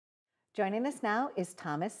Joining us now is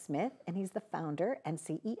Thomas Smith, and he's the founder and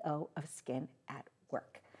CEO of Skin at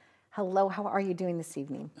Work. Hello, how are you doing this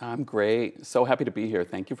evening? I'm great. So happy to be here.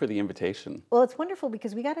 Thank you for the invitation. Well, it's wonderful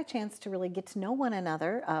because we got a chance to really get to know one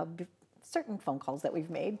another, certain phone calls that we've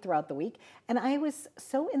made throughout the week, and I was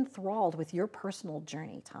so enthralled with your personal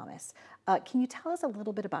journey, Thomas. Can you tell us a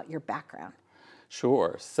little bit about your background?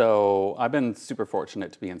 Sure. So I've been super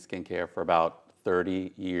fortunate to be in skincare for about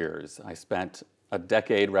 30 years. I spent a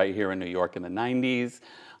decade right here in New York in the 90s.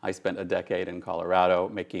 I spent a decade in Colorado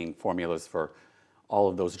making formulas for all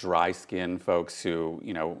of those dry skin folks who,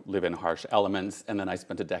 live in harsh elements. And then I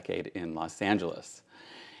spent a decade in Los Angeles.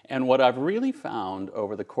 And what I've really found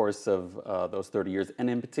over the course of those 30 years, and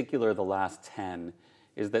in particular the last 10,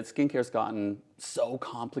 is that skincare's gotten so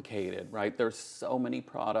complicated, right? There's so many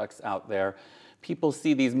products out there. People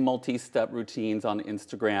see these multi-step routines on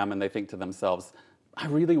Instagram and they think to themselves, I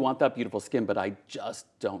really want that beautiful skin, but I just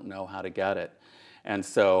don't know how to get it. And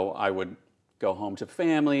so I would go home to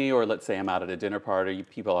family, or let's say I'm out at a dinner party,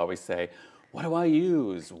 people always say, what do I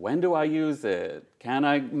use? When do I use it? Can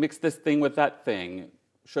I mix this thing with that thing?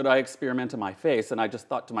 Should I experiment on my face? And I just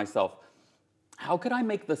thought to myself, how could I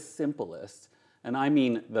make the simplest, and I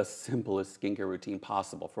mean the simplest skincare routine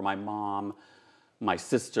possible for my mom, my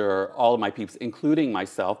sister, all of my peeps, including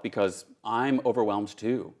myself, because I'm overwhelmed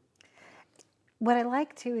too. What I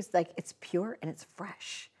like too is it's pure and it's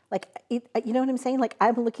fresh. You know what I'm saying?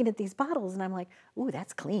 I'm looking at these bottles and I'm like, ooh,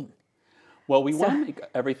 that's clean. Well, we want to make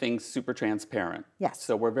everything super transparent. Yes.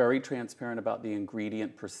 So we're very transparent about the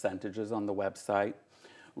ingredient percentages on the website.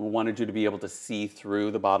 We wanted you to be able to see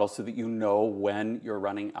through the bottle so that you know when you're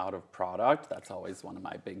running out of product. That's always one of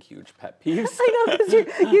my big, huge pet peeves. I know,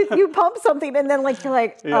 because you pump something and then you're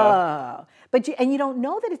like, oh. But you don't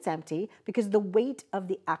know that it's empty because the weight of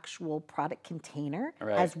the actual product container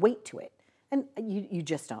has weight to it. And you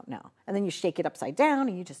just don't know. And then you shake it upside down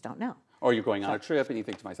and you just don't know. Or you're going on a trip and you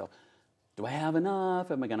think to myself, do I have enough?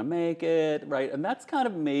 Am I going to make it? Right? And that's kind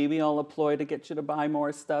of maybe all a ploy to get you to buy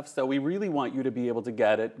more stuff. So we really want you to be able to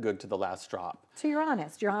get it good to the last drop. So you're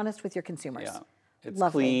honest. You're honest with your consumers. Yeah. It's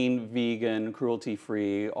lovely. Clean, vegan,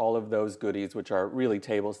 cruelty-free, all of those goodies, which are really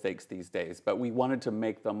table stakes these days. But we wanted to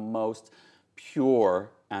make the most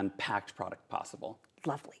pure and packed product possible.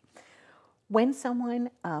 Lovely. When someone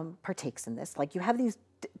partakes in this, you have these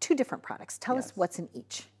two different products. Tell us what's in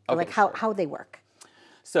each, Okay, how they work.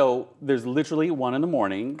 So there's literally one in the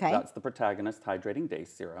morning. Okay. That's the Protagonist Hydrating Day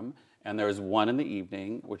Serum. And there's one in the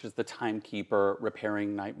evening, which is the Timekeeper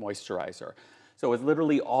Repairing Night Moisturizer. So it's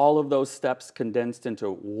literally all of those steps condensed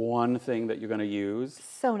into one thing that you're going to use.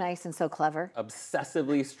 So nice and so clever.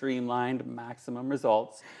 Obsessively streamlined, maximum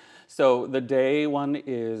results. So the day one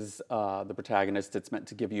is the Protagonist. It's meant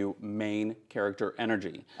to give you main character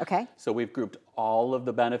energy. Okay. So we've grouped all of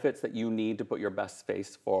the benefits that you need to put your best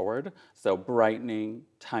face forward. So brightening,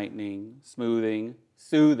 tightening, smoothing,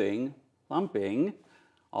 soothing, plumping,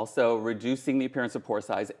 also reducing the appearance of pore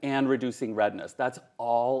size and reducing redness. That's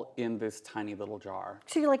all in this tiny little jar.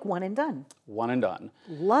 So you're like one and done. One and done.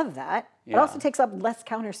 Love that. Yeah. It also takes up less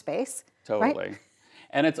counter space. Totally. Right?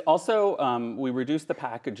 And it's also, we reduced the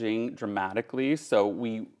packaging dramatically, so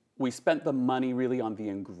we spent the money really on the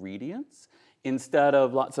ingredients instead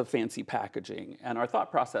of lots of fancy packaging. And our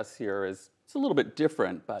thought process here is, it's a little bit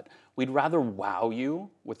different, but we'd rather wow you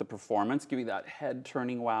with the performance, give you that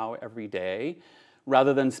head-turning wow every day,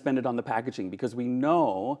 rather than spend it on the packaging, because we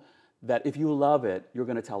know that if you love it, you're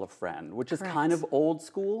going to tell a friend, which is kind of old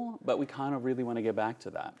school, but we kind of really want to get back to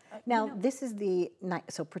that. Now, this is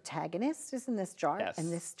so Protagonist is in this jar,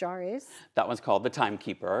 and this jar is? That one's called the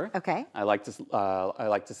Timekeeper. Okay. I like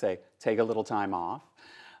to say, take a little time off.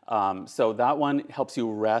 So that one helps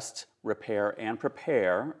you rest, repair, and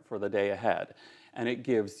prepare for the day ahead. And it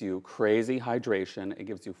gives you crazy hydration. It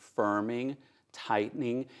gives you firming,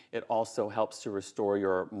 tightening. It also helps to restore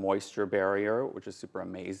your moisture barrier, which is super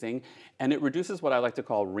amazing. And it reduces what I like to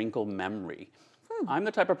call wrinkle memory. I'm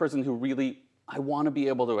the type of person who really, I want to be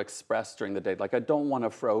able to express during the day. I don't want a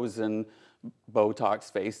frozen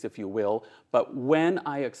Botox face, if you will. But when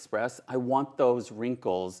I express, I want those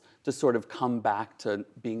wrinkles to sort of come back to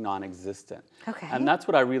being non-existent. Okay. And that's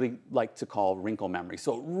what I really like to call wrinkle memory.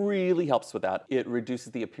 So it really helps with that. It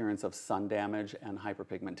reduces the appearance of sun damage and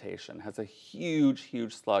hyperpigmentation. It has a huge,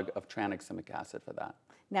 huge slug of tranexamic acid for that.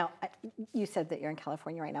 Now, you said that you're in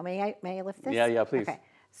California right now. May I lift this? Yeah, please. Okay.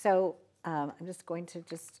 So I'm just going to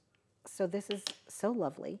so this is so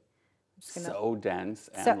lovely. So dense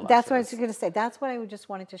and so luscious. that's what I was going to say. That's what I just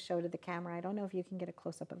wanted to show to the camera. I don't know if you can get a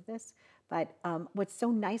close-up of this, but what's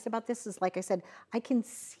so nice about this is, like I said, I can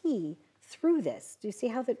see through this. Do you see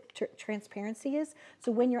how the transparency is?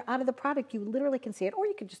 So when you're out of the product, you literally can see it, or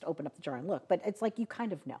you can just open up the jar and look, but it's like you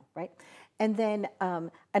kind of know, right? And then, and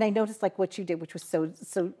I noticed like what you did, which was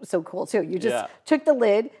so cool too. You just took the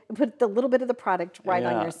lid and put the little bit of the product right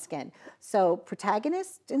on your skin. So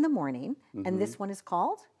Protagonist in the morning, and this one is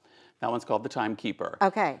called? That one's called the Timekeeper.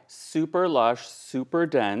 Okay. Super lush, super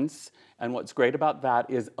dense. And what's great about that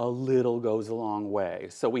is a little goes a long way.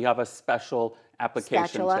 So we have a special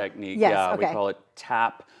application technique. Yes, we call it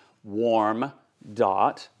tap, warm,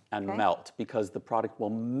 dot, and melt, because the product will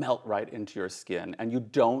melt right into your skin, and you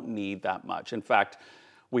don't need that much. In fact,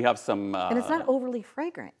 we have some. And it's not overly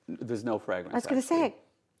fragrant. There's no fragrance. I was going to say,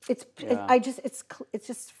 it's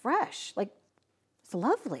just fresh. Like, it's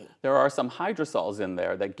lovely. There are some hydrosols in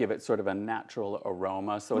there that give it sort of a natural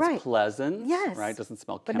aroma, so it's pleasant. Yes, right. Doesn't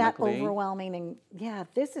smell but chemically. Not overwhelming. And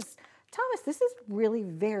this is. Thomas, this is really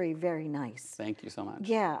very, very nice. Thank you so much.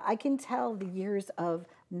 Yeah, I can tell the years of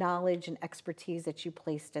knowledge and expertise that you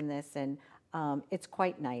placed in this, and it's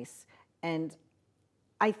quite nice. And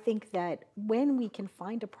I think that when we can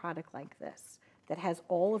find a product like this that has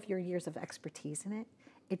all of your years of expertise in it,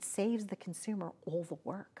 it saves the consumer all the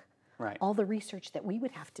work. Right. All the research that we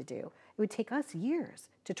would have to do. It would take us years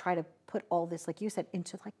to try to put all this, like you said,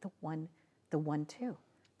 into like the 1-2.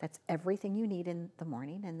 That's everything you need in the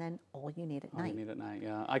morning, and then all you need at night. All you need at night,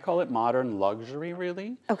 yeah. I call it modern luxury,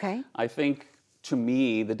 really. Okay. I think, to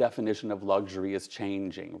me, the definition of luxury is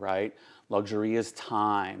changing, right? Luxury is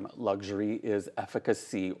time. Luxury is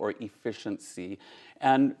efficacy or efficiency.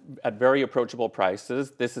 And at very approachable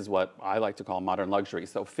prices, this is what I like to call modern luxury.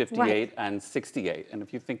 So 58 and 68. And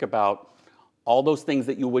if you think about all those things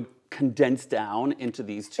that you would condense down into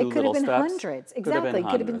these two little steps. It could have been hundreds. Exactly.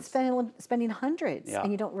 Could have been spending hundreds,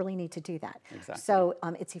 and you don't really need to do that. Exactly. So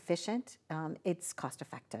it's efficient, it's cost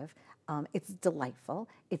effective, it's delightful,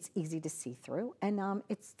 it's easy to see through, and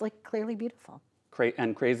it's like clearly beautiful.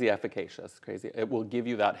 And crazy efficacious. Crazy. It will give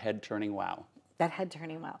you that head-turning wow. That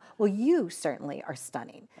head-turning wow. Well, you certainly are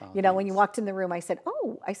stunning. Oh, when you walked in the room, I said,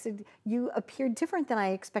 you appeared different than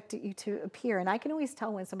I expected you to appear. And I can always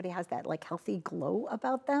tell when somebody has that like healthy glow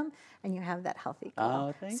about them, and you have that healthy glow.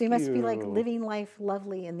 Oh, thank you. So you must be like living life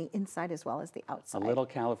lovely in the inside as well as the outside. A little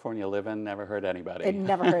California living never hurt anybody. It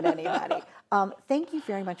never hurt anybody. Thank you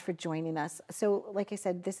very much for joining us. So like I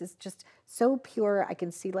said, this is just so pure. I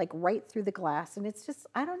can see like right through the glass, and it's just,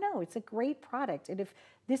 I don't know, it's a great product. And if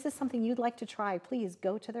this is something you'd like to try, please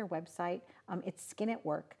go to their website. It's Skin at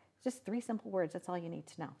Work. Just 3 simple words. That's all you need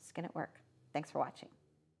to know. Skin at Work. Thanks for watching.